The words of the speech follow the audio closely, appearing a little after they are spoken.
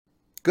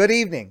Good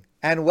evening,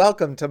 and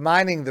welcome to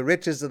Mining the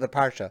Riches of the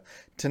Parsha.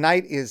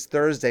 Tonight is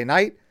Thursday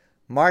night,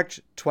 March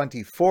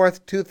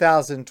 24th,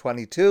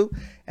 2022,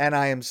 and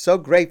I am so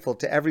grateful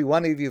to every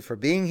one of you for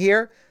being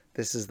here.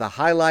 This is the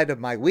highlight of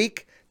my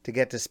week, to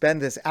get to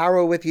spend this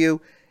hour with you,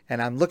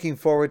 and I'm looking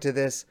forward to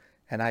this,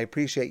 and I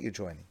appreciate you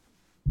joining.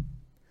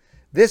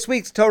 This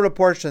week's Torah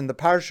portion, the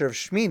Parsha of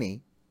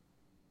Shmini,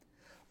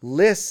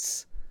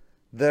 lists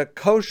the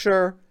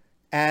kosher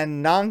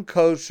and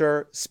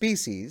non-kosher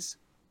species.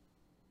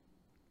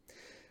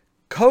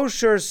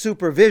 Kosher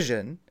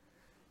supervision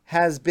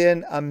has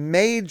been a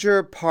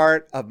major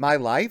part of my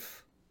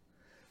life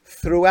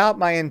throughout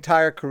my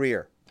entire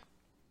career.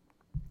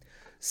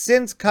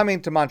 Since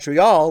coming to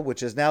Montreal,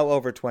 which is now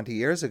over 20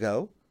 years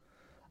ago,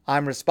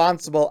 I'm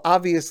responsible,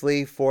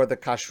 obviously, for the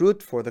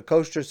kashrut, for the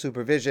kosher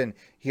supervision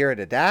here at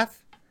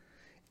Adath,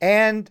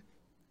 and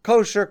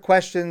kosher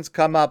questions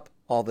come up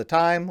all the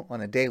time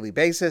on a daily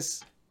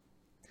basis.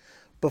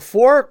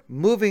 Before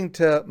moving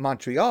to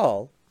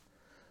Montreal,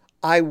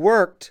 I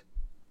worked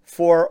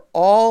for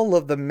all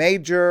of the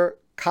major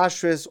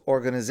kashrus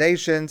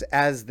organizations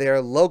as their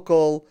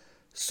local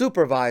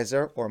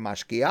supervisor or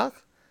mashgiach.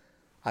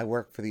 I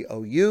worked for the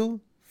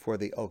OU, for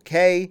the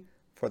OK,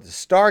 for the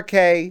Star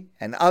K,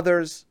 and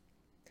others.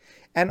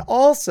 And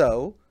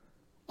also,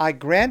 I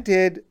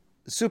granted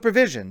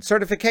supervision,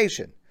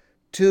 certification,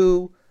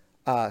 to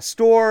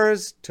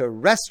stores, to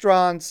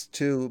restaurants,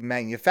 to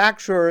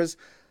manufacturers,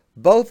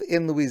 both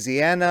in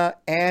Louisiana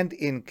and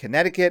in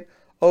Connecticut,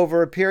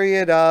 over a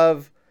period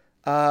of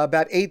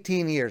about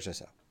 18 years or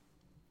so.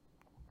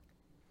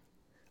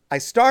 I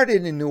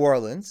started in New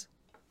Orleans,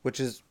 which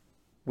is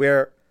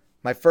where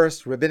my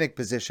first rabbinic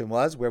position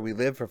was, where we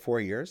lived for 4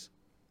 years.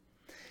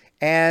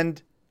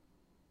 And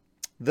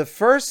the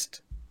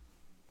first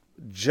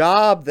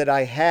job that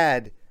I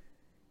had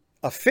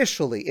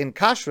officially in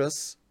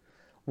kashrus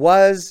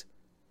was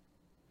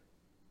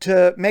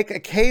to make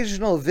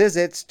occasional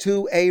visits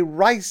to a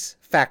rice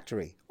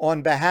factory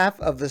on behalf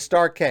of the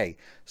Star K.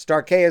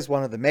 Star K is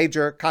one of the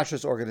major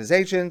kashrus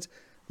organizations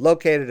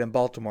located in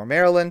Baltimore,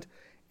 Maryland,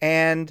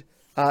 and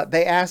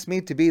they asked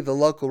me to be the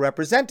local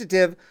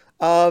representative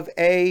of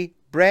a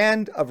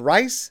brand of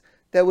rice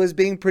that was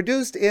being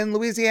produced in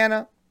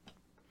Louisiana.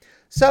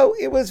 So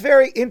it was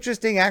very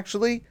interesting,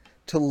 actually,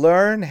 to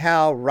learn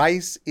how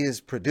rice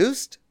is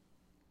produced.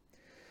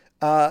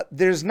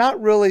 There's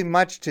not really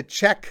much to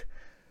check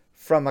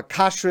from a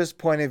kashrus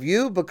point of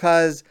view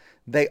because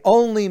they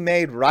only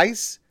made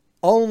rice,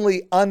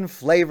 only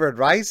unflavored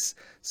rice.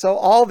 So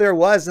all there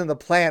was in the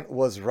plant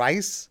was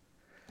rice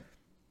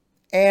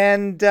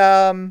and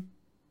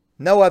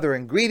no other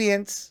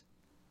ingredients,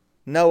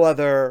 no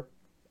other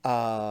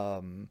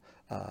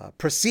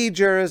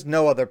procedures,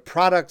 no other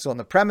products on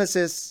the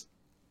premises,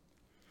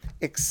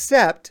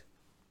 except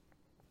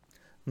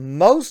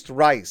most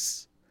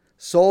rice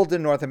sold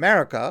in North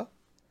America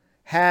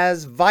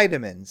has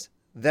vitamins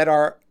that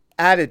are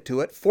added to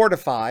it,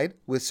 fortified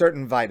with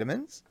certain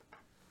vitamins.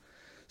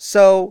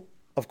 So,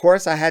 of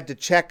course, I had to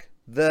check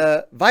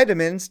the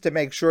vitamins to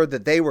make sure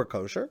that they were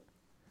kosher.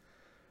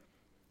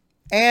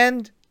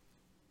 And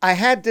I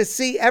had to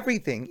see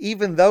everything,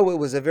 even though it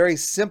was a very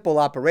simple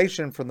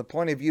operation from the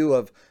point of view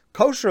of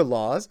kosher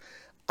laws.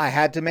 I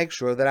had to make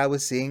sure that I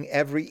was seeing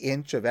every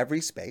inch of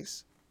every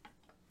space,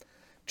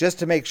 just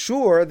to make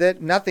sure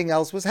that nothing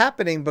else was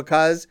happening,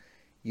 because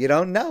you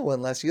don't know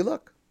unless you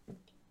look.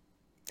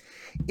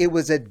 It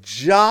was a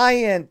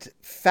giant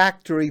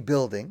factory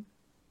building,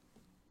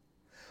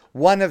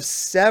 one of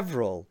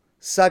several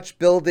such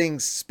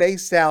buildings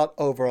spaced out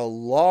over a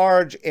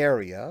large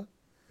area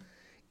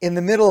in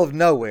the middle of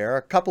nowhere,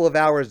 a couple of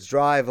hours'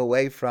 drive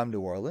away from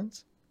New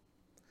Orleans.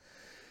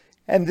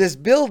 And this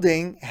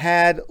building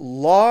had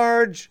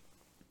large,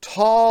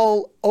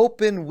 tall,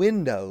 open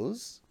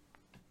windows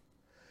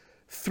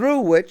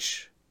through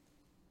which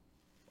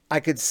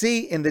I could see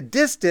in the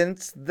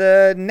distance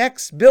the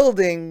next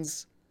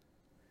buildings.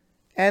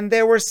 And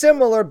there were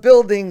similar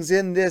buildings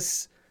in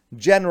this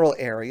general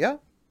area.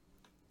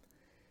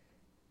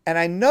 And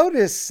I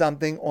noticed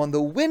something on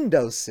the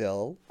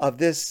windowsill of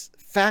this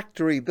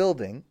factory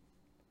building.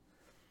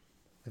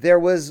 There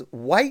was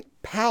white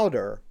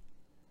powder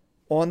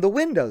on the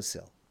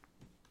windowsill.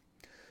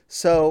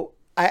 So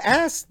I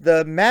asked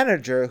the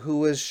manager who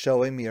was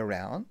showing me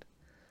around,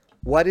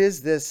 what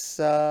is this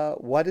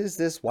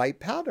white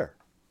powder?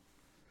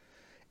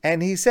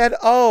 And he said,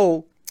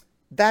 oh,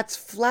 that's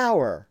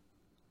flour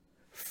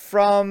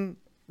from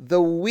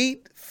the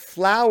wheat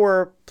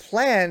flour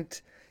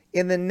plant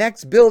in the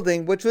next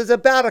building, which was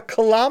about 1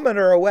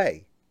 kilometer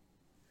away.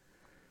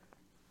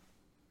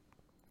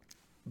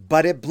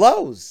 But it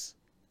blows.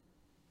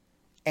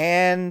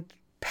 And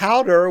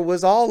powder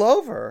was all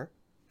over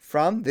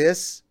from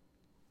this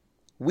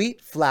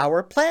wheat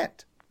flour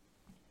plant.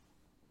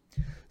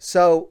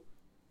 So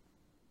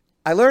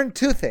I learned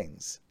two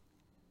things.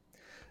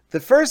 The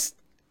first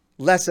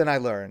lesson I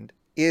learned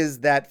is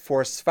that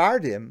for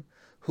Sephardim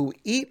who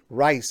eat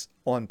rice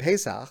on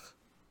Pesach,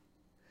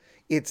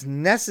 it's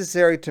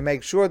necessary to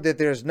make sure that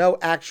there's no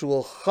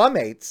actual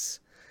chametz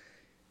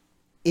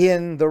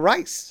in the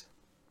rice.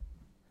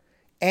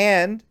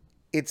 And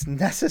it's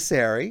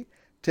necessary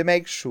to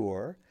make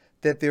sure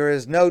that there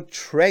is no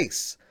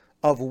trace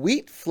of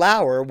wheat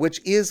flour,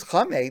 which is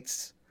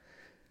chametz,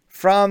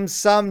 from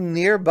some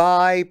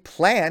nearby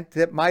plant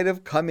that might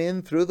have come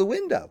in through the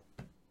window.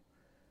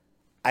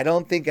 I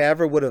don't think I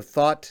ever would have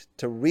thought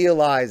to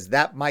realize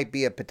that might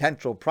be a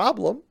potential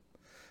problem,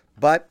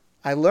 but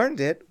I learned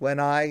it when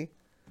I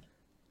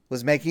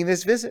was making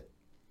this visit.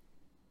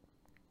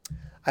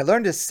 I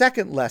learned a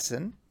second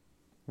lesson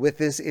with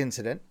this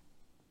incident,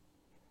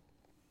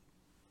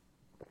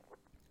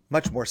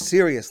 much more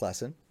serious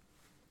lesson,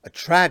 a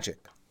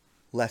tragic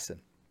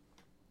lesson.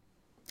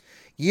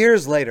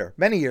 Years later,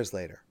 many years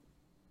later,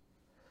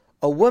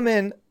 a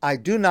woman I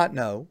do not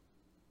know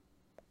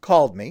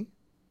called me.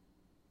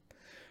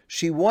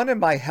 She wanted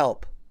my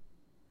help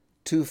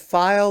to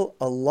file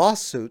a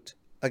lawsuit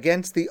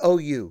against the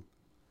OU.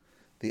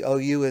 The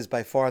OU is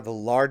by far the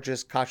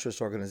largest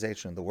kashrus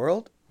organization in the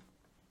world.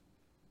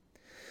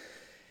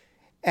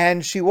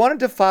 And she wanted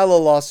to file a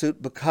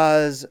lawsuit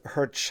because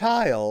her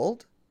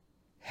child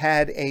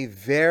had a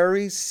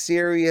very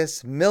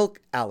serious milk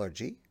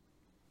allergy.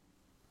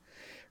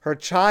 Her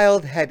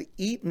child had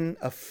eaten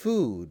a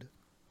food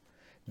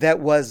that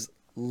was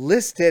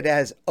listed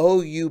as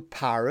OU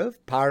parav.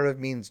 Parav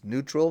means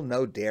neutral,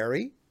 no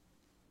dairy.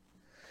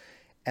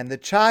 And the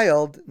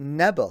child,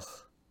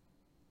 Nebuch,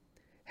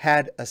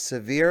 had a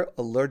severe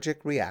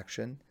allergic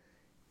reaction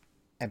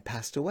and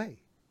passed away.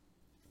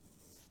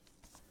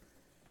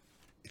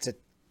 It's a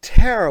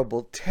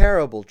terrible,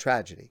 terrible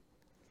tragedy.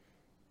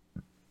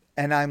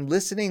 And I'm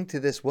listening to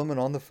this woman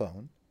on the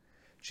phone.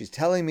 She's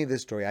telling me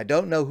this story. I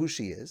don't know who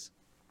she is.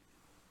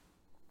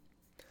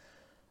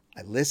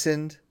 I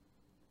listened.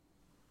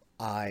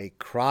 I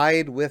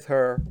cried with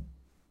her.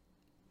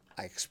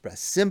 I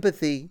expressed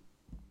sympathy.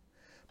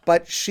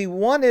 But she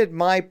wanted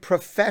my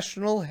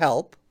professional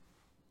help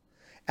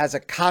as a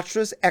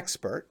kashrus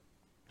expert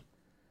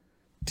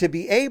to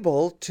be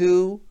able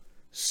to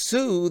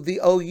sue the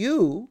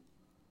OU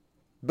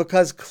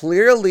because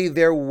clearly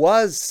there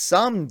was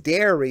some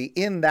dairy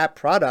in that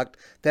product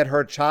that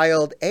her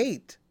child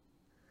ate,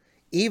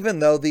 even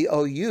though the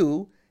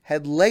OU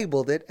had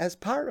labeled it as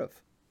parav.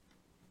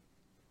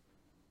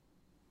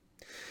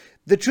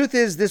 The truth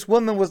is, this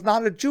woman was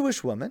not a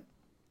Jewish woman,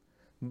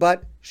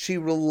 but she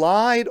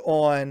relied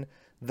on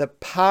the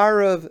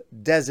parav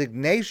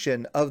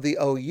designation of the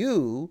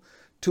OU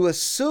to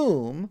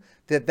assume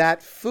that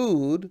that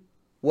food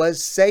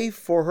was safe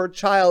for her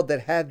child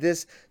that had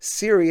this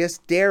serious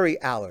dairy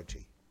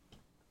allergy.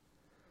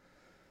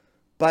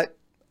 But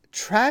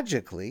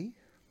tragically,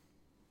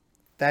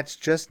 that's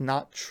just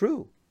not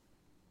true.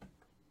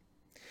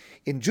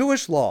 In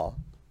Jewish law,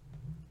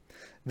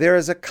 there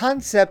is a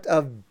concept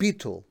of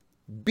bitul.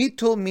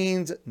 Bitul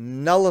means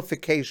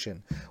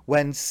nullification,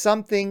 when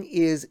something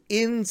is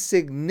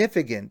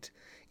insignificant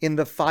in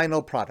the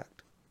final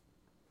product.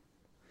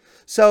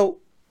 So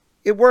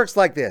it works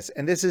like this,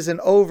 and this is an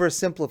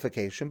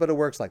oversimplification, but it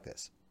works like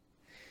this.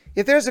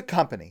 If there's a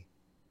company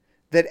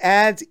that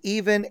adds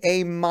even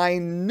a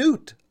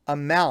minute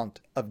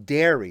amount of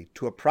dairy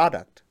to a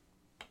product,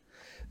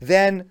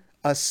 then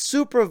a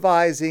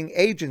supervising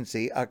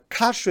agency, a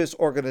kashrus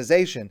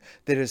organization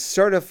that is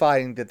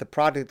certifying that the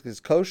product is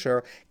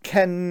kosher,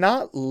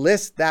 cannot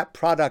list that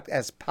product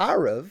as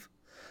parav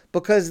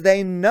because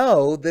they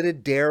know that a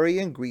dairy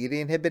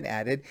ingredient had been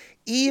added.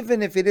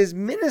 Even if it is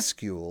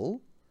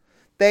minuscule,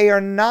 they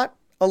are not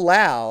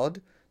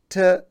allowed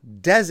to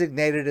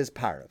designate it as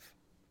parav.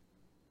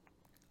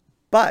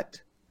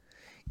 But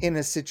in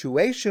a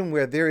situation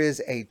where there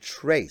is a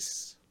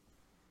trace,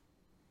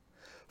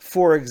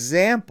 for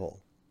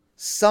example,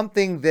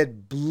 something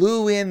that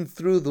blew in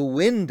through the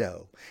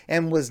window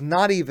and was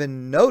not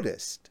even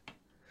noticed,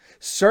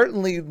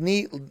 certainly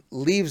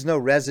leaves no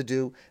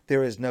residue,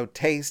 there is no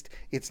taste,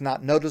 it's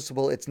not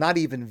noticeable, it's not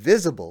even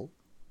visible,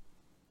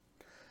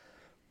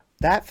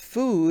 that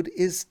food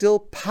is still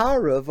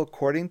parav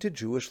according to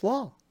Jewish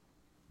law,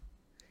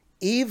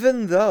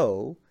 even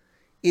though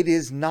it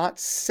is not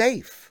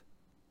safe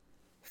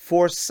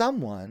for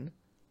someone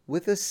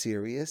with a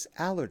serious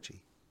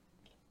allergy.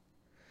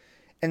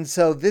 And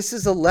so this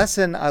is a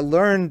lesson I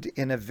learned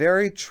in a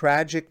very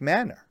tragic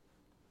manner,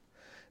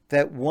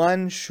 that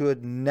one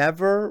should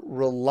never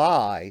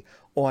rely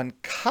on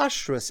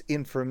kashrus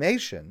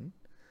information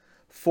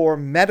for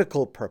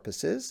medical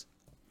purposes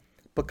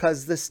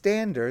because the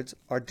standards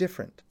are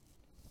different.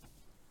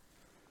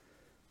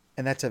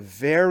 And that's a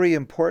very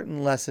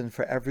important lesson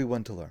for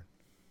everyone to learn.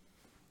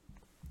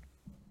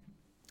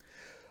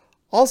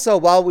 Also,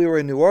 while we were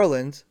in New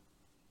Orleans,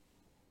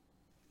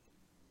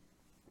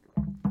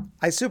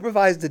 I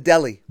supervised a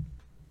deli.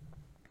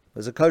 It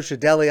was a kosher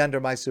deli under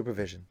my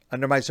supervision,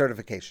 under my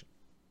certification.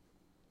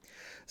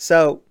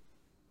 So,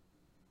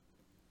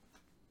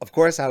 of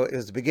course, it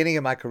was the beginning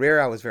of my career.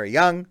 I was very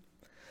young.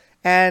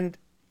 And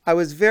I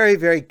was very,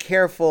 very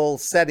careful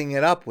setting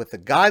it up with the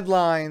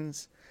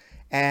guidelines.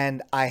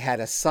 And I had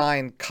a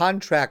signed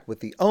contract with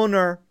the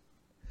owner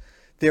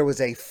There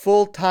was a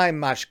full-time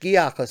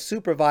mashgiach, a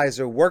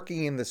supervisor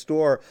working in the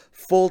store,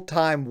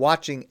 full-time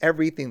watching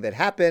everything that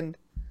happened.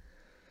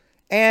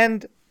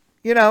 And,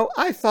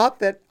 I thought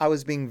that I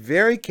was being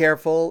very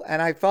careful,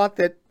 and I thought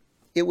that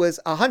it was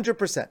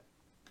 100%.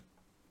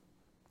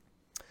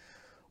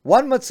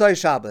 One Motzei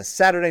Shabbos,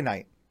 Saturday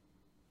night,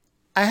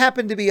 I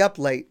happened to be up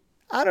late.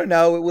 I don't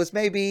know, it was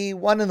maybe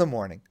 1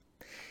 a.m.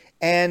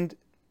 And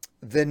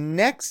the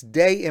next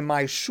day in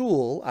my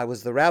shul, I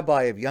was the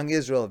rabbi of Young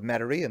Israel of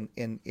Metairie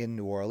in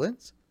New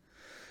Orleans.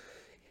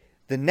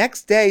 The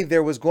next day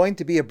there was going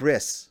to be a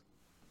bris.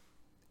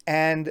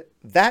 And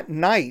that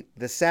night,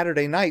 the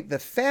Saturday night, the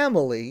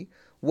family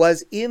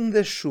was in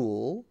the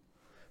shul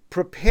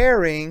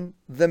preparing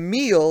the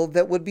meal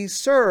that would be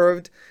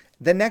served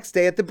the next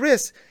day at the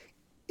bris.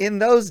 In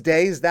those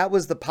days, that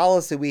was the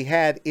policy we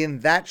had in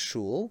that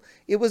shul.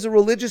 It was a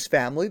religious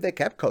family. They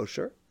kept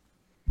kosher.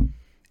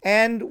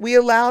 And we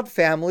allowed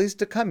families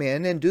to come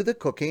in and do the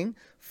cooking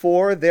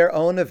for their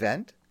own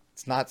event.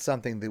 It's not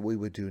something that we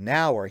would do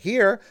now or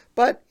here,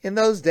 but in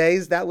those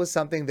days, that was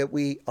something that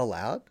we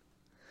allowed.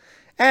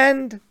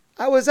 And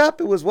I was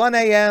up, it was 1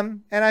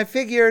 a.m., and I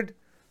figured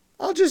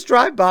I'll just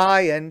drive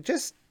by and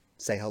just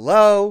say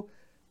hello,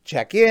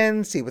 check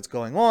in, see what's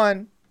going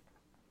on.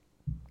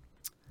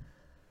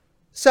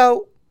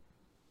 So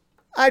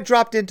I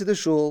dropped into the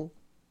shul.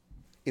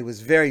 It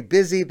was very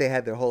busy. They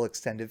had their whole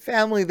extended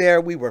family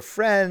there. We were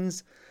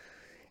friends.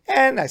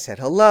 And I said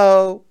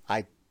hello.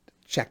 I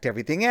checked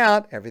everything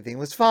out. Everything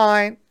was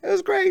fine. It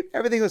was great.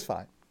 Everything was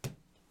fine.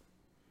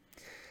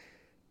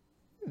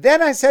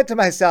 Then I said to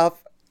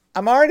myself,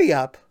 I'm already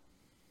up.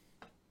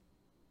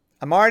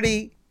 I'm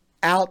already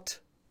out.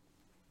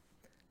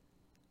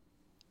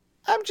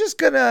 I'm just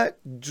going to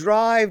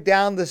drive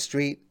down the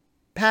street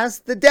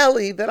past the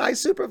deli that I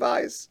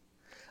supervise.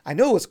 I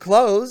knew it was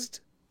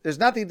closed. There's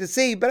nothing to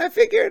see, but I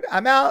figured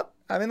I'm out.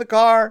 I'm in the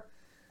car.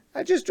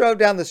 I just drove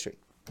down the street.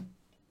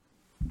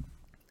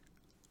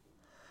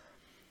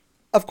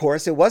 Of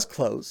course, it was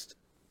closed.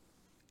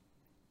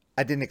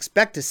 I didn't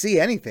expect to see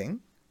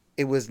anything.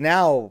 It was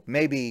now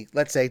maybe,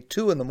 let's say,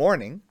 2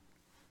 a.m.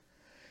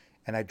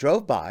 And I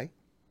drove by,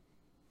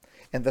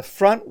 and the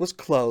front was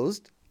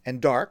closed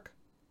and dark,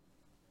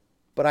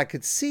 but I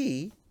could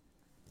see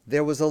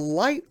there was a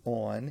light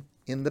on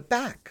in the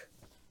back.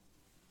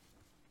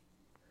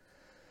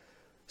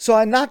 So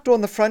I knocked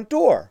on the front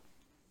door,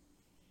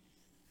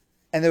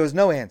 and there was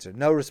no answer,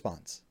 no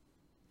response.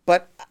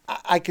 But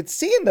I could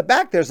see in the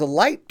back there's a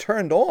light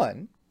turned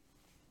on.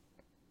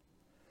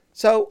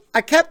 So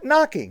I kept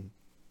knocking.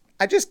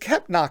 I just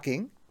kept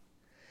knocking.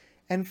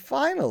 And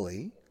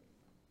finally,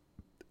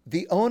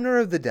 the owner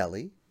of the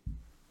deli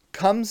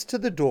comes to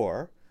the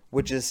door,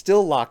 which is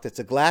still locked. It's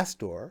a glass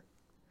door.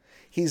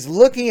 He's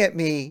looking at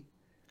me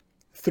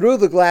through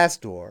the glass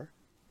door.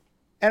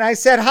 And I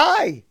said,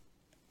 hi,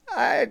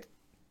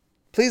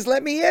 please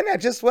let me in. I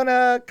just want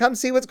to come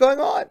see what's going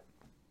on.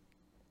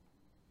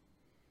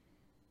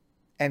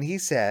 And he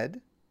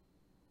said,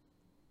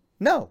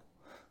 no.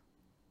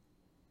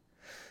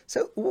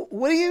 So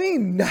what do you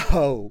mean,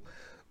 no?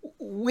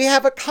 We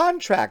have a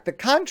contract. The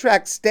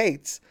contract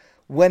states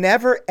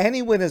whenever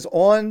anyone is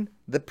on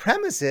the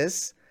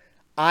premises,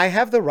 I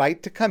have the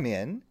right to come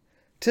in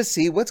to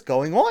see what's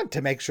going on,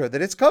 to make sure that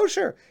it's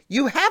kosher.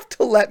 You have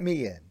to let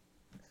me in.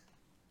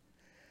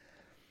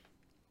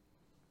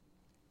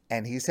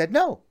 And he said,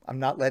 no, I'm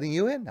not letting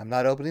you in. I'm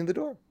not opening the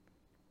door.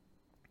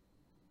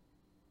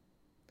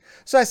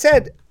 So I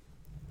said,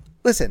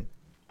 listen,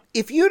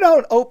 if you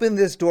don't open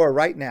this door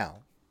right now,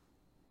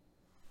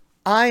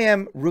 I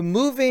am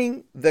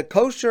removing the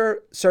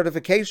kosher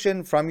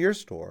certification from your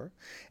store,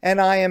 and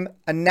I am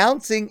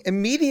announcing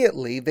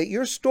immediately that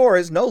your store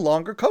is no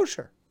longer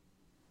kosher.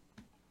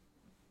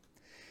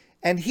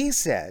 And he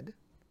said,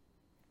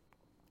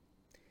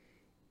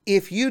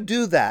 if you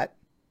do that,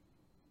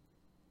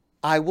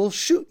 I will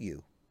shoot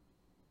you.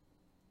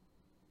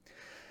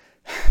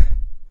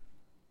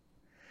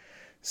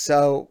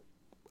 So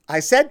I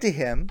said to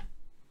him,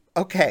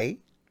 okay,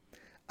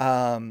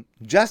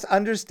 just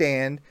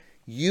understand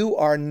you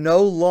are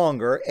no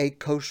longer a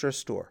kosher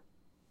store.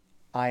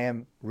 I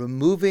am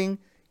removing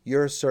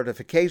your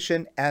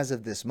certification as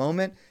of this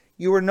moment.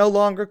 You are no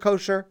longer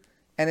kosher,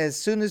 and as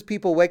soon as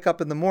people wake up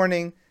in the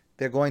morning,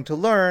 they're going to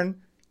learn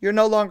you're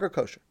no longer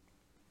kosher.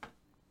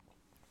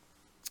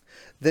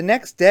 The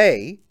next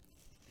day,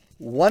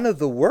 one of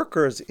the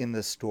workers in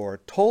the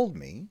store told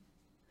me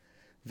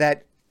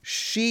that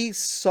she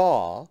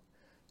saw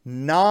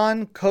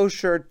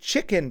non-kosher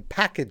chicken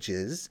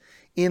packages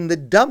in the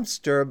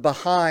dumpster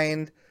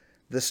behind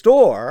the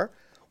store,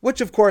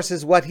 which of course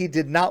is what he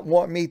did not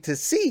want me to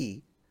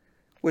see,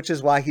 which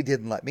is why he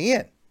didn't let me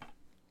in.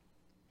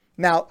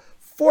 Now,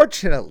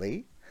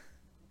 fortunately,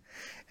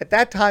 at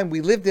that time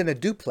we lived in a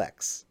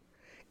duplex,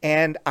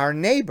 and our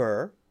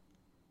neighbor,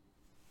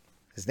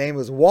 his name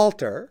was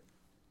Walter,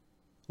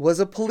 was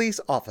a police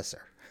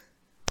officer.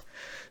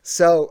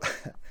 So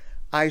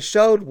I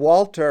showed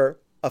Walter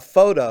a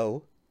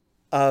photo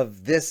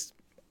of this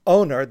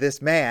owner,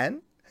 this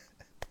man.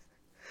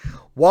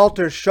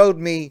 Walter showed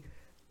me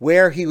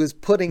where he was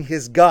putting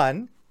his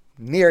gun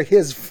near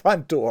his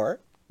front door.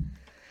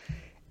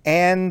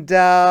 And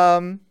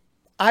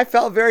I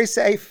felt very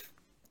safe.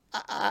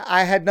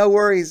 I had no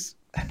worries.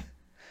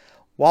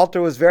 Walter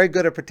was very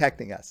good at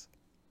protecting us.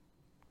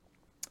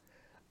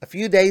 A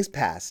few days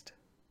passed,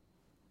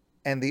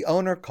 and the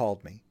owner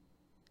called me.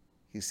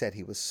 He said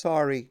he was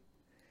sorry.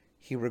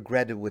 He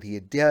regretted what he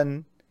had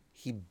done.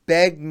 He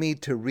begged me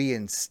to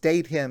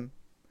reinstate him.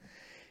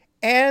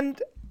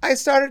 And I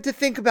started to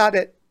think about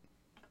it.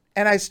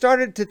 And I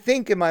started to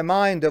think in my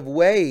mind of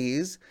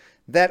ways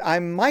that I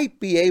might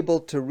be able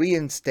to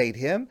reinstate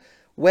him,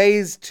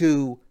 ways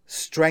to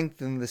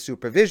strengthen the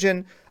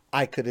supervision.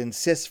 I could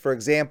insist, for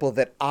example,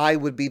 that I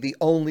would be the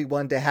only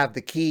one to have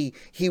the key.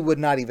 He would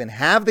not even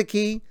have the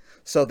key,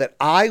 so that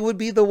I would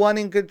be the one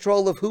in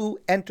control of who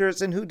enters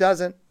and who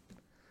doesn't.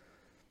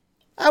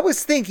 I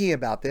was thinking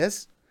about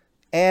this,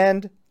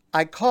 and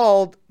I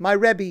called my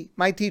Rebbe,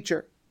 my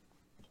teacher.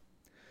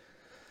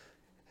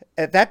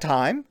 At that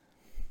time,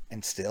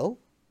 and still,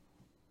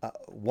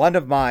 one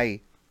of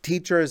my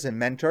teachers and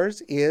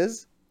mentors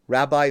is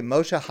Rabbi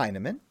Moshe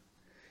Heinemann.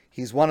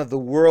 He's one of the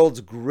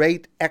world's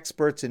great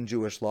experts in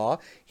Jewish law.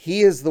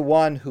 He is the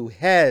one who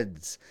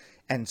heads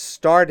and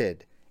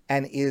started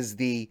and is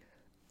the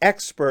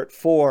expert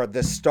for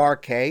the Star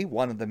K,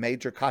 one of the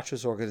major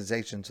kashrus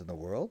organizations in the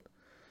world.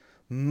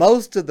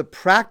 Most of the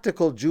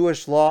practical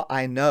Jewish law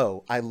I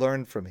know, I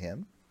learned from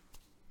him.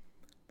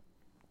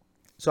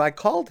 So I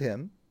called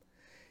him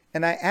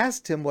and I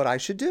asked him what I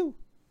should do.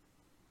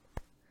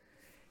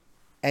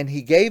 And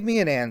he gave me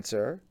an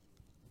answer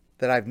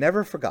that I've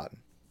never forgotten.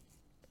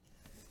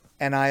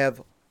 And I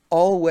have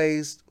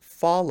always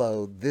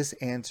followed this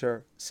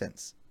answer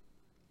since.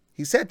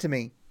 He said to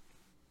me,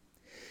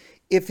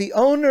 if the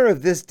owner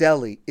of this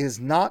deli is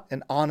not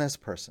an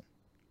honest person,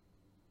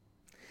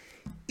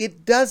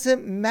 it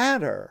doesn't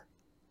matter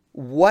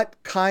what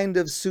kind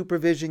of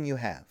supervision you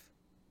have.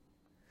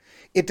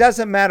 It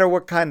doesn't matter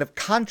what kind of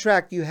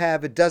contract you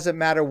have. It doesn't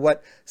matter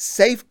what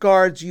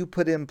safeguards you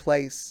put in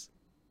place.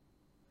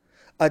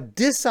 A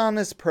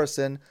dishonest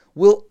person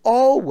will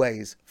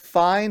always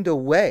find a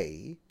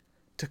way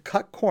to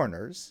cut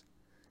corners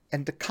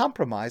and to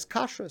compromise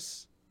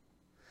kashrus.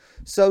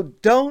 So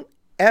don't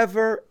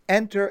ever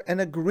enter an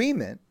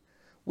agreement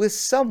with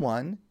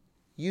someone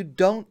you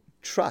don't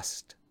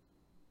trust.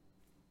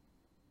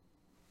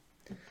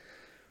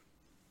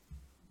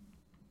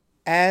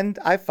 And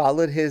I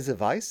followed his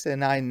advice,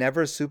 and I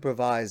never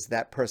supervised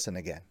that person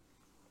again.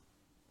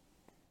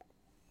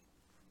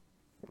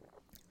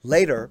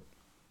 Later,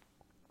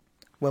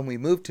 when we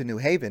moved to New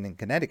Haven in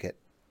Connecticut,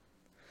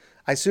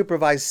 I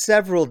supervised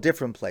several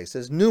different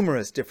places,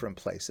 numerous different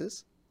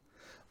places.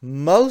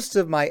 Most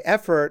of my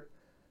effort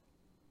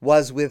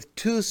was with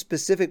two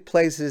specific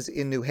places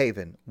in New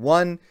Haven.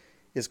 One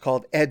is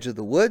called Edge of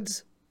the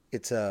Woods.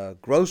 It's a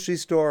grocery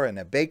store and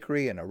a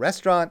bakery and a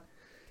restaurant.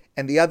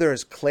 And the other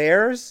is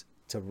Claire's.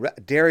 It's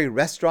a dairy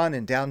restaurant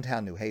in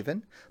downtown New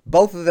Haven.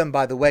 Both of them,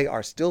 by the way,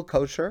 are still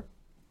kosher.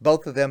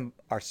 Both of them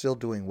are still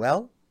doing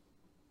well.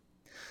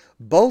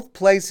 Both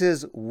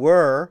places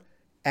were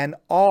and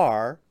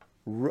are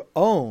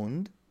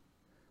owned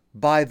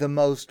by the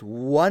most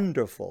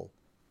wonderful,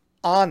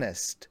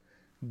 honest,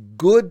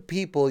 good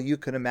people you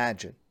can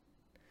imagine.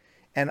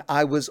 And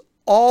I was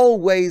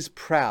always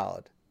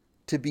proud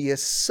to be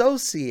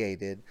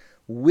associated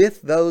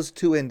with those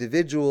two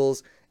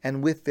individuals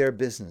and with their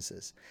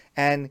businesses.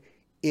 And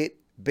it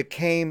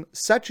became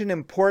such an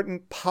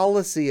important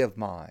policy of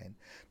mine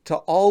to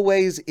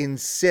always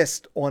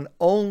insist on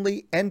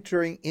only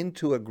entering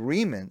into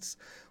agreements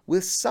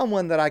with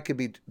someone that I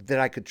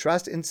could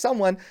trust, and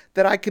someone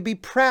that I could be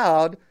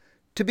proud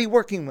to be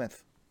working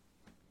with.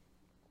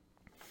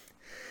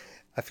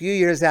 A few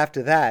years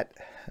after that,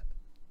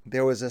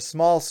 there was a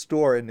small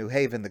store in New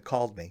Haven that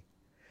called me,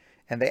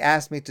 and they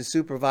asked me to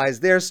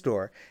supervise their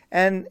store.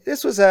 And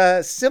this was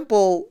a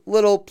simple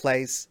little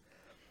place.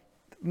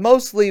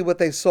 Mostly what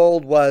they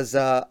sold was,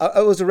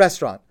 it was a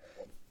restaurant.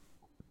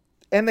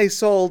 And they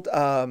served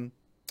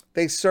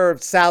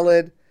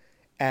salad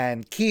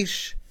and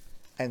quiche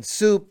and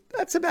soup.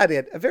 That's about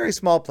it. A very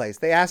small place.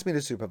 They asked me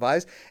to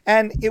supervise,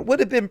 and it would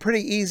have been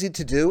pretty easy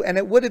to do, and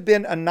it would have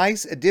been a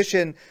nice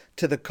addition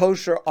to the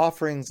kosher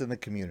offerings in the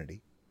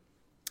community.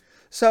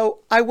 So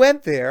I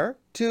went there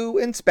to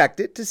inspect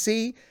it,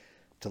 to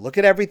look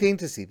at everything,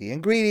 to see the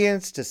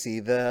ingredients, to see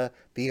the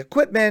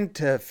equipment,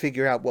 to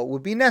figure out what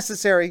would be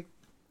necessary.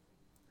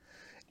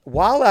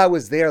 While I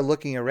was there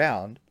looking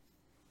around,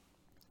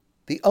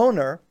 the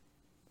owner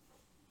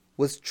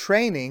was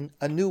training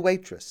a new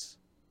waitress.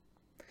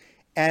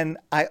 And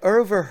I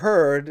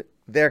overheard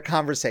their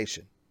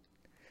conversation.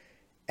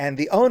 And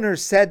the owner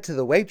said to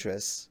the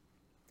waitress,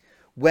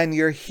 when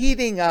you're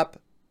heating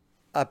up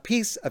a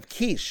piece of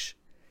quiche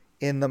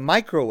in the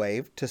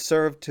microwave to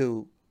serve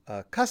to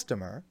a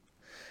customer,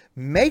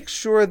 make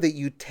sure that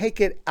you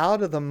take it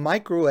out of the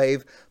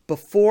microwave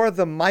before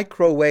the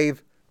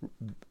microwave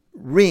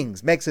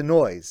rings, makes a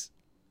noise.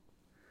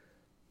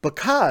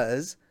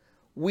 Because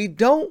we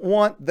don't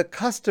want the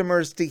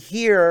customers to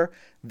hear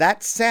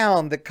that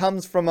sound that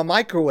comes from a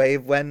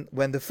microwave when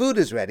the food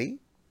is ready,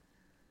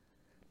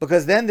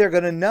 because then they're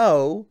going to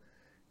know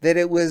that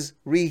it was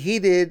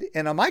reheated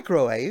in a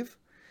microwave,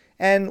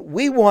 and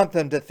we want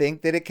them to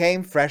think that it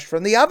came fresh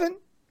from the oven.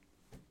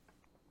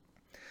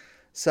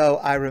 So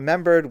I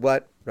remembered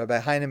what Rabbi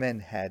Heinemann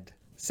had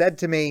said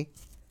to me,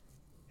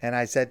 and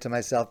I said to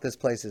myself, this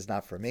place is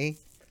not for me.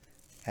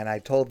 And I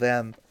told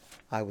them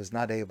I was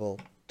not able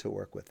to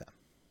work with them.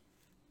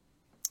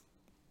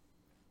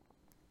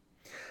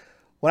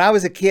 When I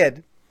was a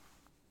kid,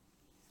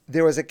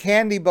 there was a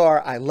candy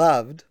bar I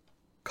loved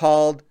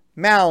called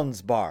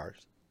Mounds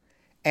Bars.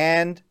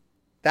 And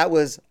that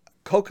was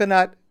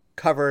coconut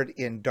covered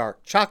in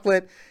dark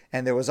chocolate.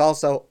 And there was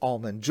also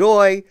Almond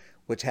Joy,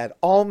 which had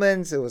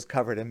almonds. It was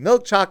covered in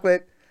milk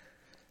chocolate.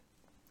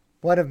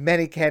 One of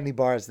many candy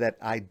bars that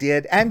I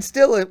did and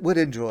still would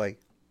enjoy.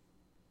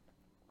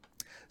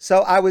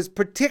 So I was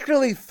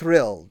particularly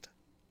thrilled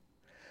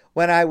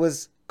when I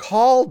was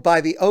called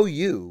by the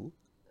OU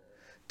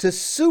to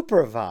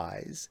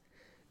supervise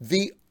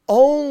the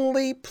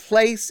only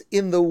place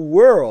in the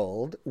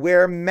world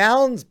where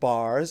Mounds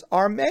bars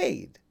are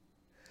made,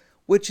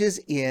 which is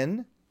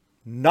in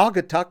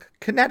Naugatuck,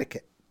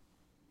 Connecticut,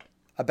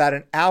 about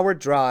an hour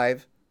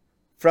drive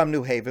from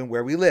New Haven,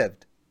 where we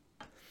lived.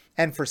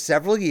 And for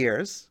several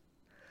years,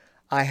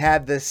 I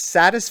had the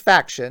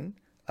satisfaction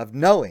of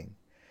knowing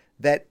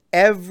that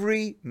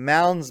every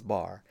Mounds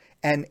bar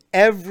and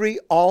every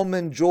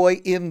Almond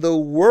Joy in the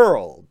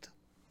world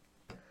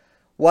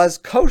was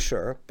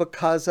kosher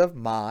because of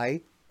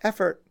my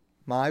effort,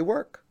 my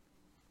work.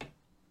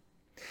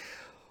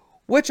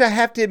 Which I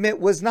have to admit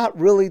was not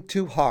really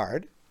too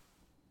hard,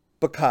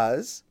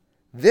 because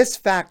this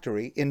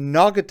factory in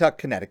Naugatuck,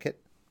 Connecticut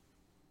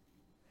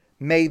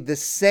made the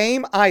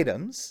same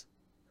items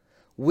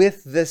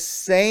with the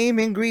same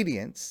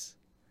ingredients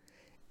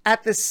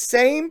at the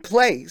same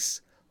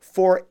place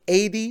for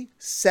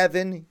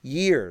 87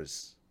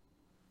 years.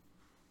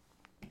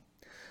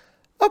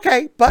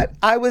 Okay, but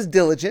I was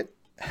diligent.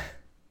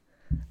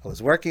 I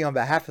was working on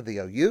behalf of the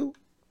OU.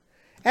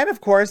 And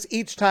of course,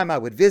 each time I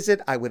would visit,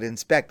 I would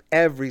inspect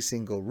every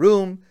single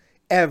room,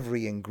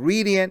 every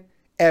ingredient,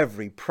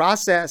 every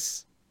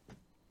process,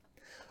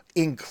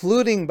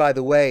 including, by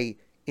the way,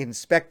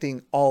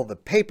 inspecting all the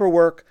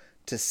paperwork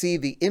to see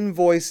the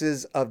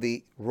invoices of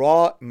the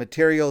raw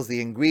materials,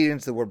 the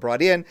ingredients that were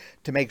brought in,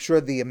 to make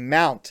sure the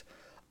amount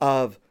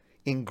of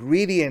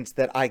ingredients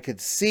that I could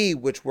see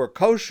which were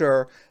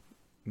kosher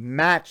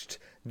matched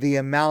the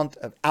amount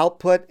of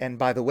output. And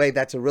by the way,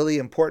 that's a really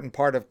important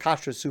part of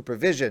kosher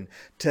supervision,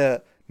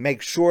 to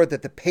make sure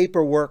that the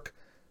paperwork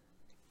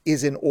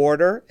is in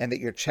order and that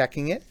you're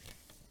checking it.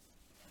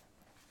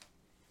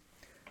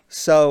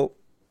 So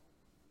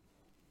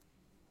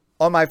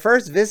on my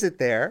first visit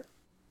there,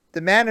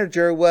 the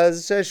manager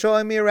was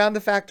showing me around the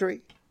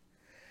factory.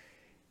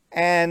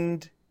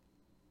 And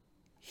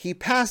he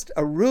passed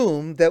a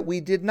room that we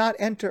did not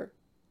enter.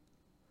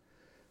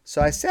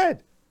 So I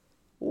said,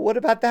 what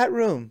about that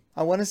room?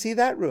 I want to see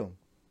that room.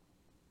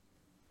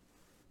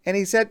 And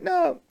he said,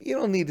 no, you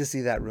don't need to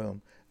see that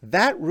room.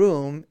 That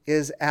room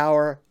is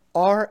our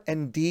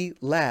R&D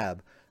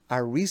lab,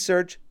 our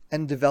research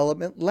and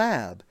development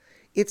lab.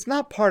 It's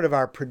not part of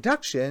our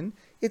production.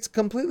 It's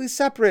completely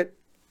separate.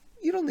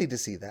 You don't need to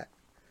see that.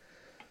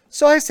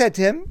 So I said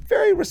to him,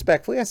 very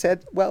respectfully, I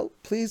said, well,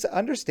 please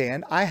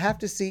understand, I have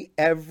to see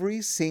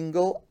every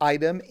single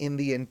item in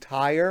the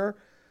entire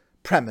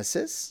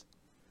premises.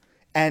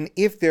 And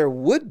if there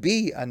would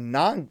be a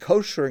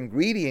non-kosher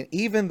ingredient,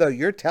 even though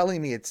you're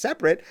telling me it's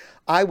separate,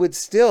 I would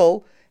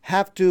still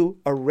have to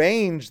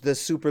arrange the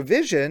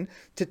supervision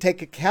to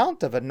take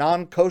account of a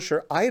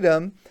non-kosher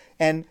item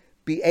and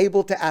be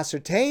able to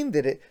ascertain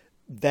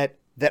that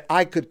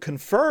I could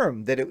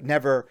confirm that it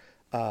never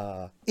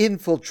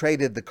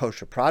infiltrated the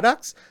kosher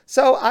products.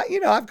 So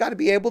I've got to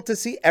be able to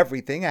see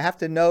everything. I have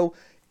to know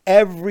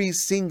every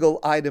single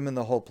item in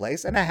the whole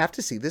place, and I have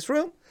to see this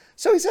room.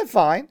 So he said,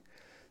 fine.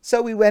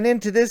 So we went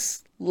into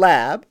this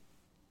lab,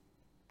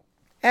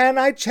 and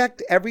I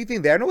checked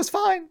everything there, and it was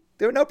fine.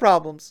 There were no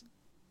problems.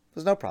 There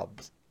was no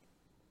problems.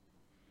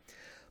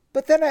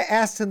 But then I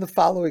asked him the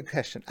following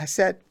question. I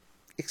said,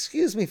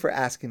 excuse me for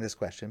asking this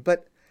question,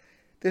 but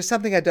there's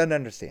something I don't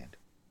understand.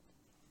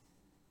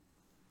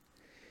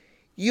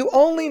 You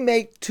only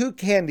make two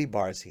candy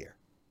bars here,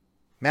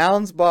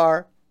 Mounds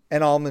Bar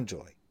and Almond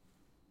Joy.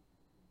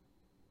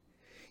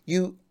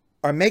 You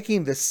are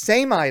making the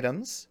same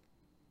items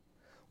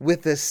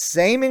with the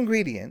same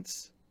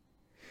ingredients.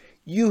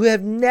 You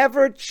have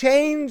never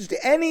changed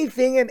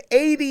anything in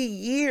 80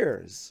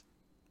 years.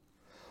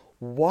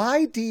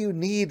 Why do you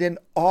need an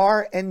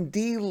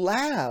R&D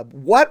lab?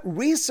 What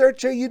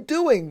research are you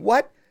doing?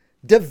 What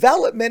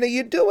development are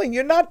you doing?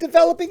 You're not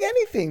developing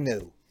anything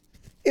new.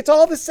 It's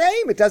all the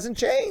same. It doesn't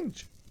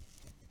change.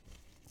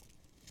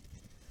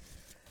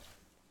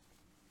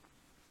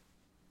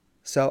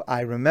 So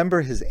I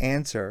remember his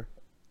answer,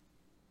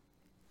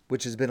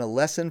 which has been a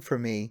lesson for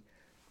me,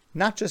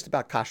 not just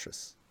about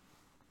kashrus,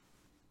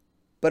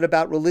 but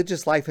about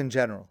religious life in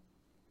general.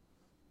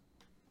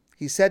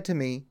 He said to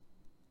me,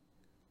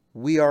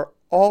 we are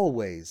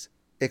always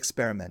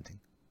experimenting.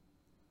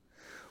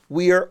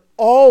 We are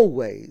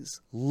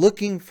always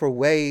looking for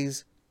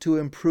ways to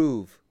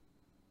improve.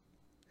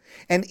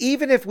 And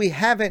even if we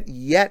haven't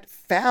yet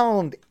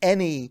found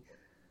any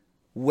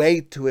way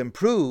to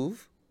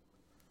improve,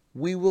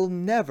 we will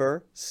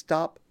never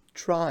stop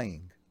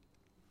trying.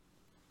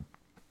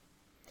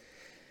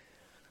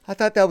 I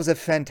thought that was a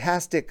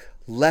fantastic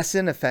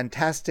lesson, a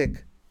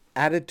fantastic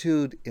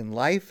attitude in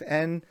life,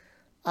 and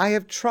I do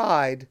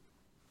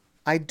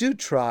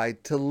try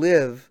to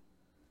live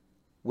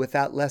with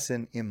that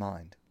lesson in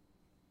mind.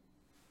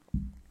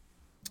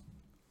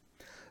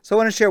 So I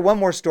want to share one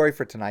more story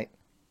for tonight.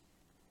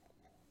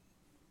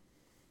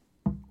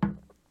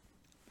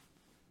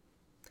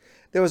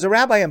 There was a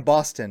rabbi in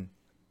Boston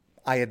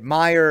I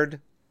admired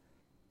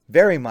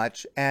very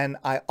much, and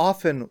I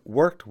often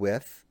worked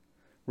with,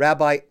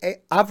 Rabbi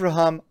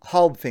Avraham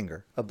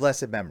Halbfinger, of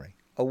blessed memory,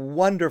 a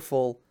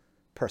wonderful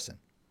person.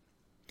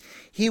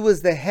 He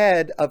was the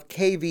head of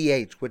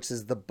KVH, which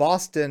is the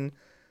Boston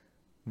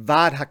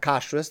Vad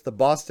HaKashrus, the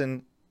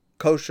Boston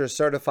Kosher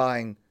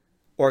Certifying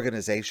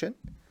Organization.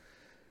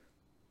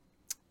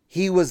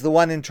 He was the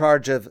one in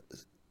charge of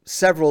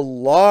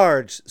several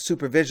large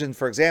supervisions.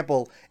 For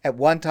example, at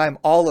one time,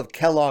 all of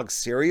Kellogg's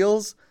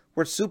cereals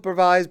were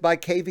supervised by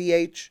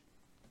KVH,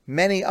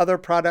 many other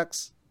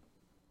products.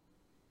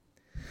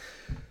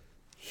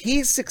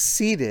 He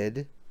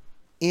succeeded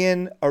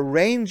in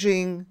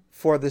arranging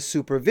for the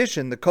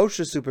supervision, the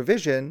kosher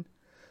supervision,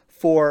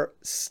 for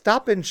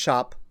Stop and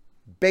Shop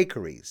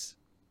bakeries.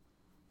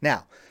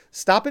 Now,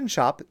 Stop and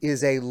Shop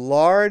is a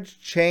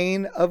large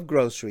chain of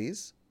grocery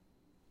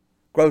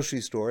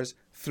stores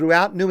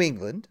throughout New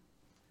England.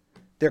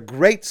 They're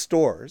great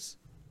stores.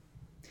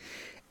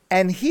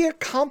 And he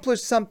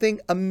accomplished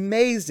something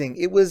amazing.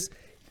 It was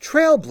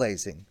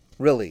trailblazing,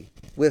 really,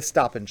 with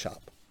Stop and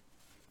Shop.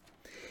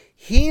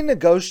 He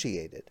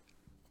negotiated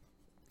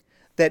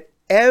that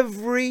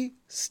every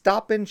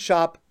Stop and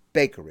Shop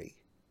bakery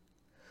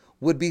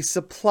would be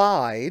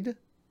supplied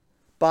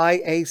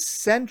by a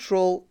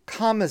central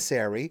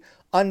commissary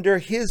under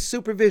his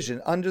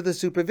supervision,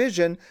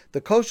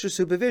 the kosher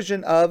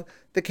supervision of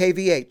the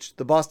KVH,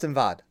 the Boston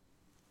Vad.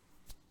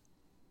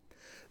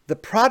 The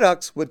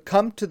products would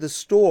come to the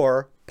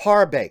store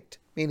par-baked,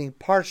 meaning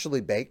partially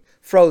baked,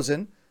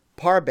 frozen,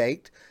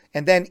 par-baked,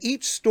 and then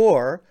each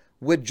store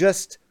would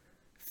just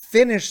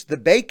finish the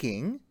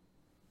baking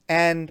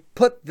and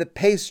put the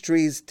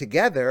pastries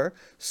together.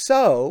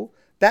 So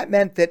that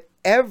meant that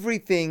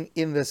everything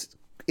in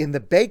the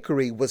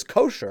bakery was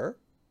kosher,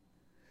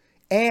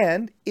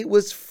 and it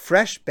was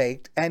fresh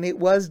baked, and it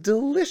was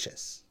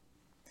delicious.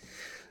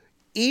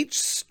 Each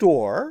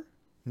store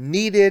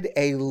needed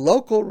a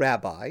local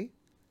rabbi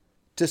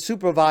to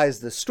supervise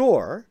the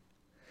store,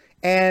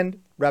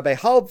 and Rabbi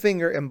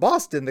Halbfinger in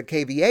Boston, the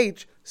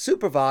KVH,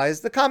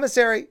 supervised the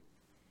commissary. It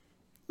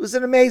was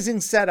an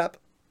amazing setup.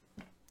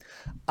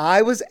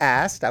 I was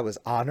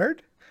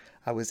honored,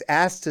 I was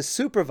asked to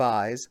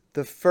supervise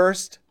the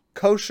first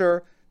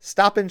kosher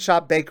Stop and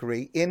Shop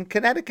bakery in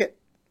Connecticut.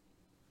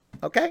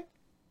 Okay?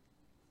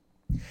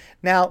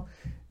 Now,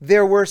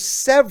 there were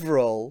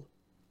several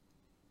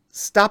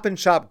Stop and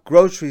Shop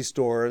grocery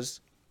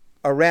stores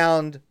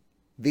around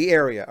the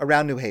area,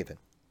 around New Haven.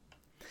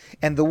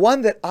 And the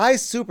one that I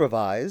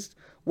supervised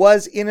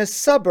was in a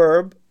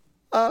suburb,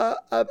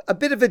 a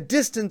bit of a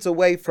distance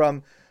away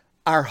from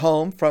our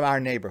home, from our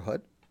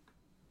neighborhood.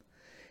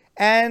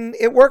 And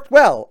it worked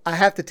well, I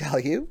have to tell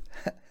you.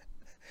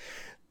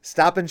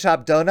 Stop and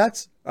Shop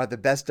donuts are the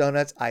best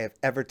donuts I have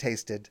ever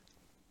tasted,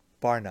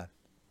 bar none.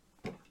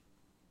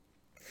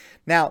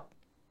 Now,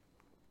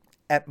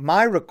 at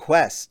my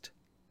request,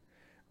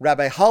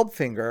 Rabbi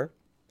Halbfinger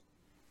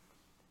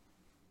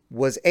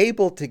was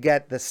able to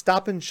get the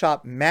Stop and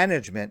Shop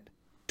management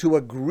to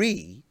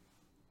agree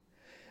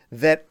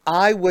that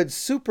I would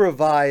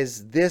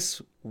supervise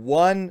this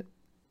one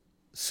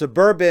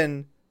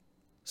suburban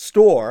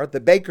store, the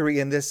bakery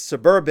in this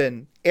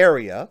suburban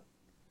area,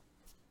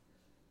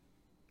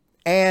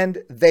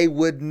 and they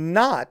would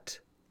not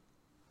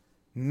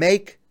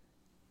make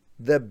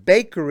the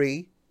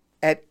bakery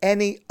at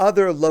any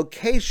other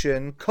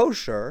location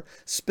kosher.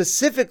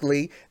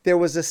 Specifically, there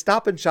was a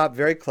Stop and Shop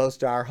very close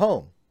to our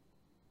home.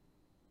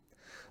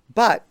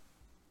 But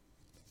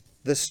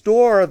the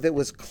store that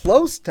was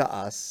close to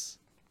us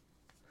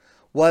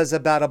was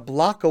about a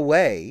block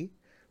away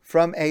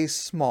from a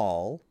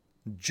small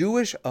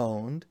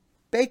Jewish-owned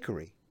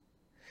bakery,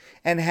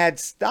 and had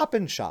Stop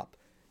and Shop,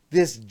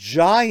 this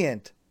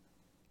giant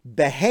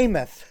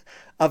behemoth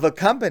of a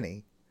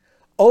company,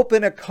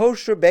 open a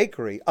kosher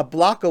bakery a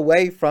block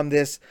away from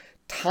this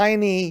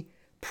tiny,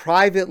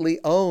 privately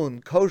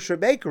owned kosher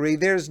bakery.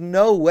 There's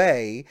no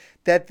way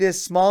that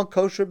this small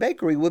kosher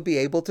bakery would be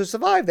able to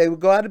survive. They would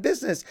go out of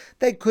business.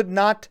 They could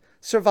not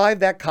survive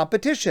that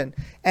competition.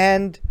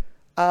 And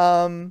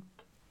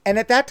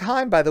at that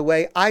time, by the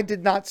way, I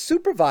did not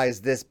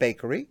supervise this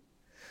bakery.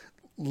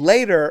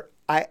 Later,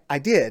 I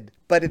did,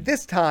 but at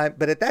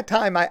that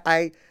time,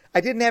 I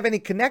didn't have any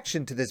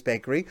connection to this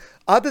bakery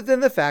other than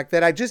the fact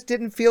that I just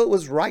didn't feel it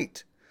was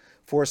right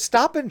for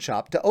Stop and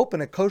Shop to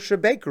open a kosher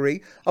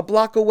bakery a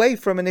block away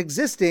from an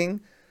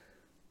existing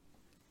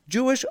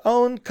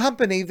Jewish-owned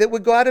company that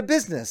would go out of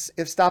business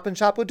if Stop and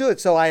Shop would do it.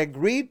 So I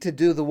agreed to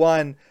do the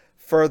one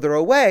further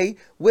away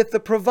with the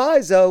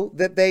proviso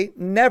that they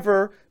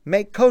never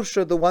make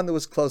kosher the one that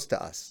was close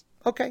to us.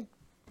 Okay.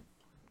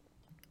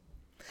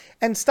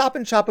 And Stop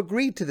and Shop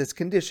agreed to this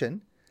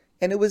condition,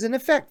 and it was in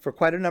effect for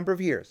quite a number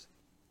of years.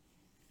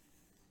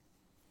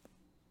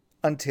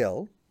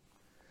 Until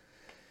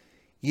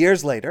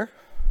years later,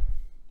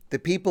 the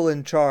people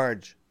in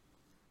charge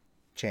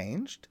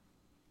changed,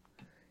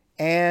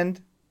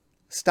 and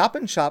Stop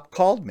and Shop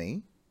called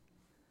me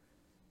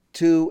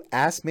to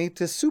ask me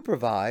to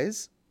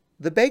supervise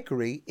the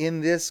bakery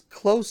in this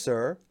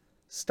closer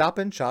Stop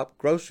and Shop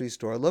grocery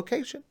store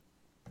location.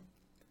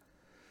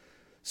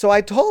 So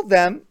I told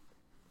them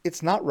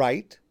it's not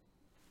right,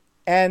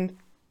 and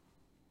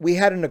we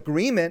had an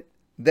agreement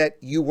that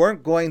you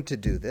weren't going to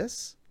do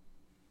this.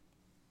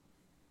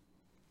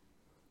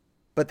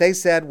 But they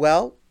said,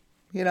 well,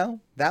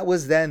 that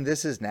was then,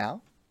 this is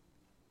now.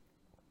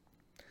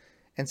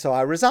 And so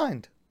I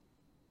resigned.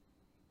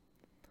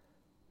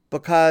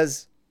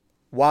 Because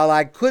while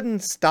I couldn't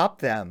stop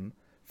them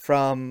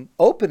from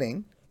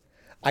opening,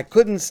 I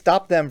couldn't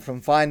stop them from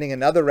finding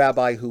another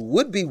rabbi who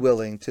would be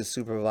willing to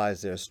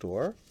supervise their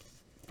store,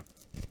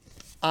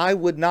 I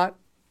would not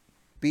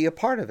be a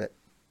part of it.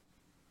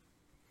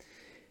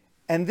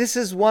 And this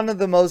is one of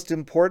the most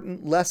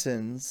important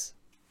lessons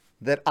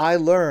that I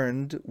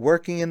learned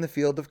working in the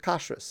field of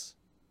kashrus.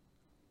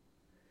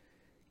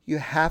 You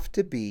have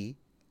to be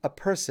a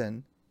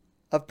person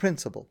of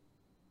principle.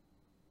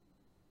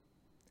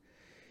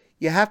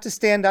 You have to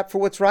stand up for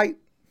what's right,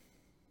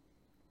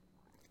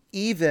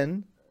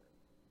 even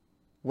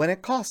when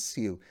it costs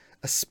you,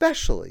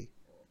 especially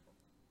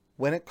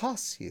when it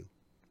costs you.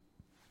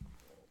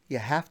 You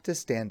have to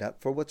stand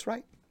up for what's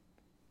right.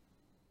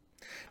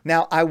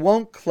 Now, I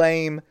won't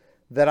claim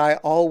that I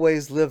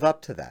always live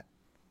up to that,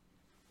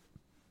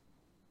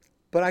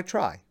 but I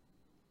try.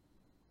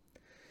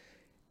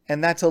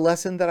 And that's a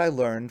lesson that I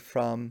learned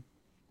from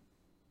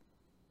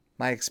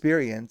my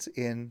experience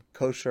in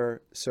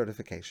kosher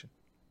certification.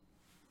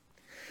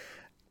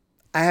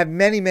 I have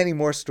many, many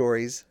more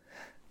stories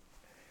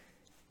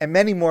and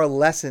many more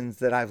lessons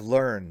that I've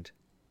learned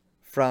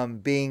from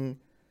being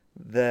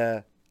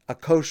a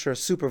kosher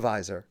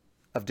supervisor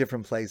of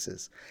different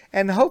places.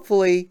 And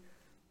hopefully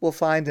we'll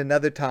find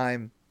another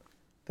time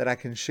that I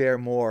can share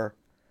more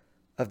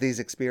of these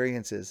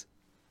experiences.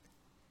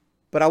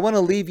 But I want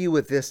to leave you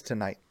with this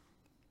tonight.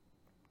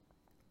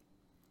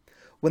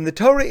 When the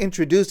Torah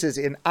introduces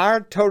in our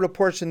Torah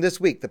portion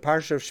this week, the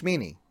Parsha of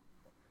Shmini,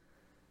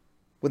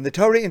 when the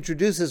Torah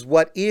introduces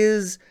what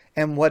is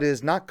and what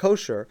is not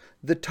kosher,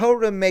 the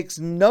Torah makes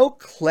no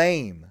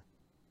claim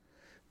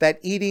that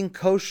eating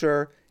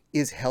kosher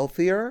is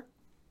healthier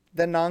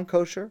than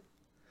non-kosher.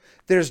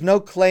 There's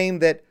no claim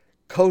that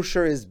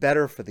kosher is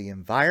better for the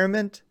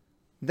environment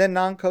than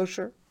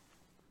non-kosher.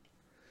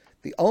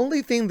 The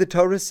only thing the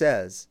Torah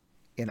says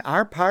in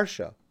our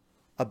Parsha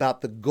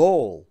about the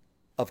goal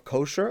of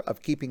kosher,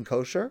 of keeping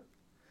kosher,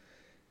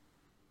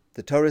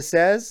 the Torah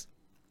says,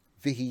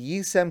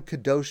 V'hiyisem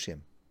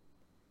kadoshim.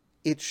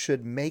 It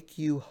should make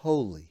you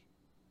holy.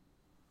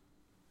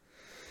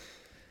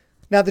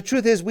 Now, the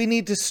truth is, we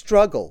need to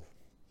struggle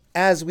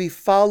as we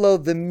follow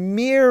the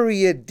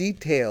myriad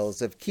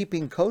details of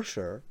keeping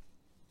kosher.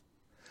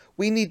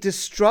 We need to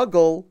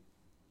struggle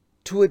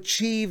to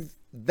achieve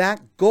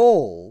that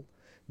goal,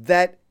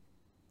 that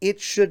it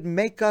should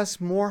make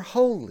us more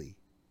holy.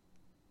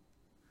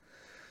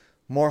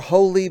 More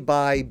holy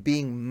by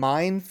being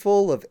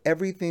mindful of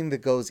everything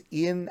that goes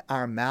in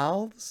our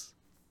mouths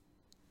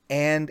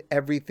and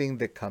everything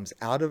that comes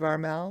out of our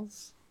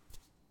mouths.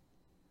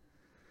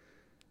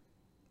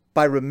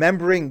 By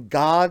remembering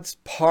God's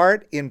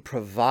part in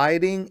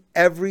providing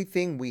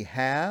everything we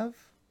have.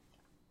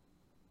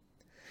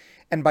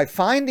 And by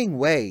finding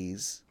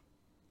ways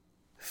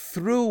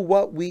through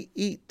what we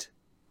eat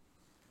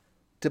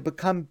to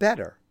become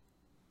better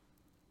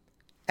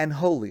and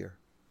holier.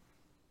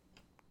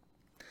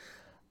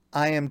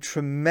 I am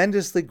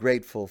tremendously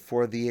grateful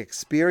for the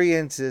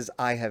experiences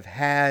I have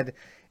had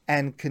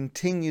and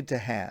continue to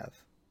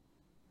have,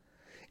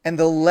 and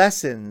the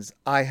lessons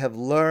I have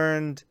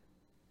learned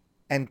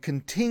and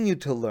continue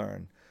to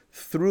learn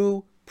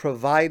through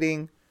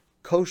providing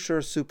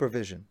kosher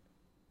supervision.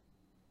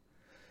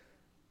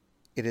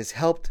 It has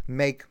helped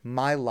make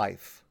my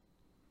life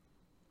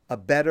a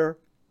better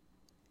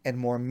and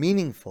more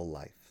meaningful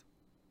life.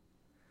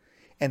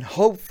 And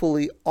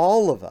hopefully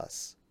all of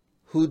us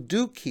who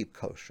do keep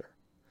kosher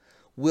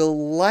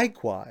will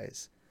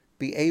likewise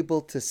be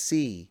able to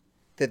see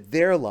that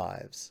their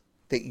lives,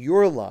 that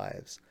your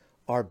lives,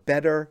 are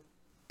better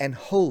and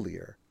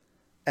holier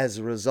as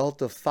a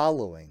result of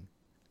following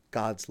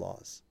God's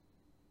laws.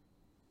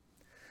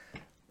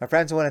 My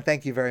friends, I want to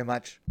thank you very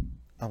much.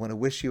 I want to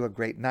wish you a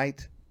great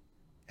night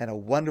and a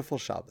wonderful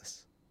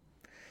Shabbos.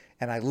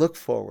 And I look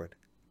forward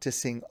to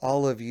seeing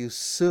all of you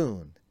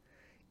soon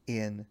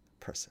in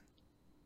person.